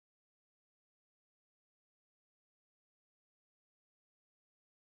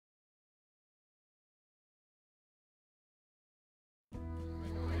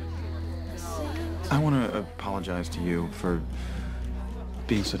I want to apologize to you for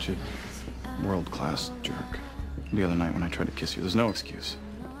being such a world-class jerk the other night when I tried to kiss you. There's no excuse.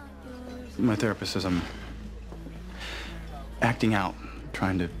 My therapist says I'm acting out,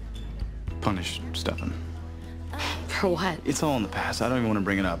 trying to punish Stefan. For what? It's all in the past. I don't even want to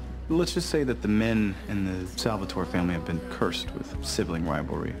bring it up. Let's just say that the men in the Salvatore family have been cursed with sibling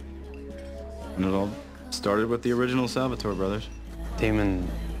rivalry. And it all started with the original Salvatore brothers. Damon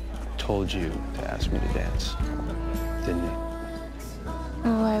told you to ask me to dance, didn't he?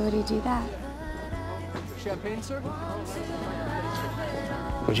 Why would he do that? Champagne, sir?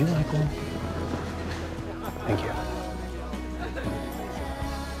 Would you like one? Thank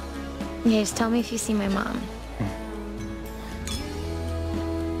you. Yeah, just tell me if you see my mom.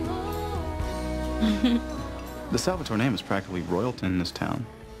 The Salvatore name is practically royalty in this town.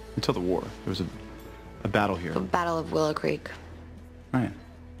 Until the war, there was a battle here. The Battle of Willow Creek. Right.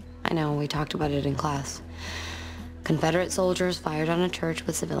 I know, we talked about it in class. Confederate soldiers fired on a church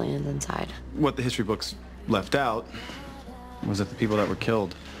with civilians inside. What the history books left out was that the people that were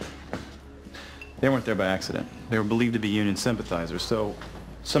killed, they weren't there by accident. They were believed to be Union sympathizers, so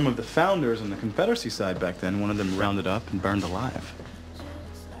some of the founders on the Confederacy side back then wanted them rounded up and burned alive.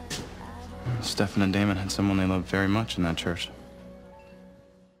 Stefan and Damon had someone they loved very much in that church.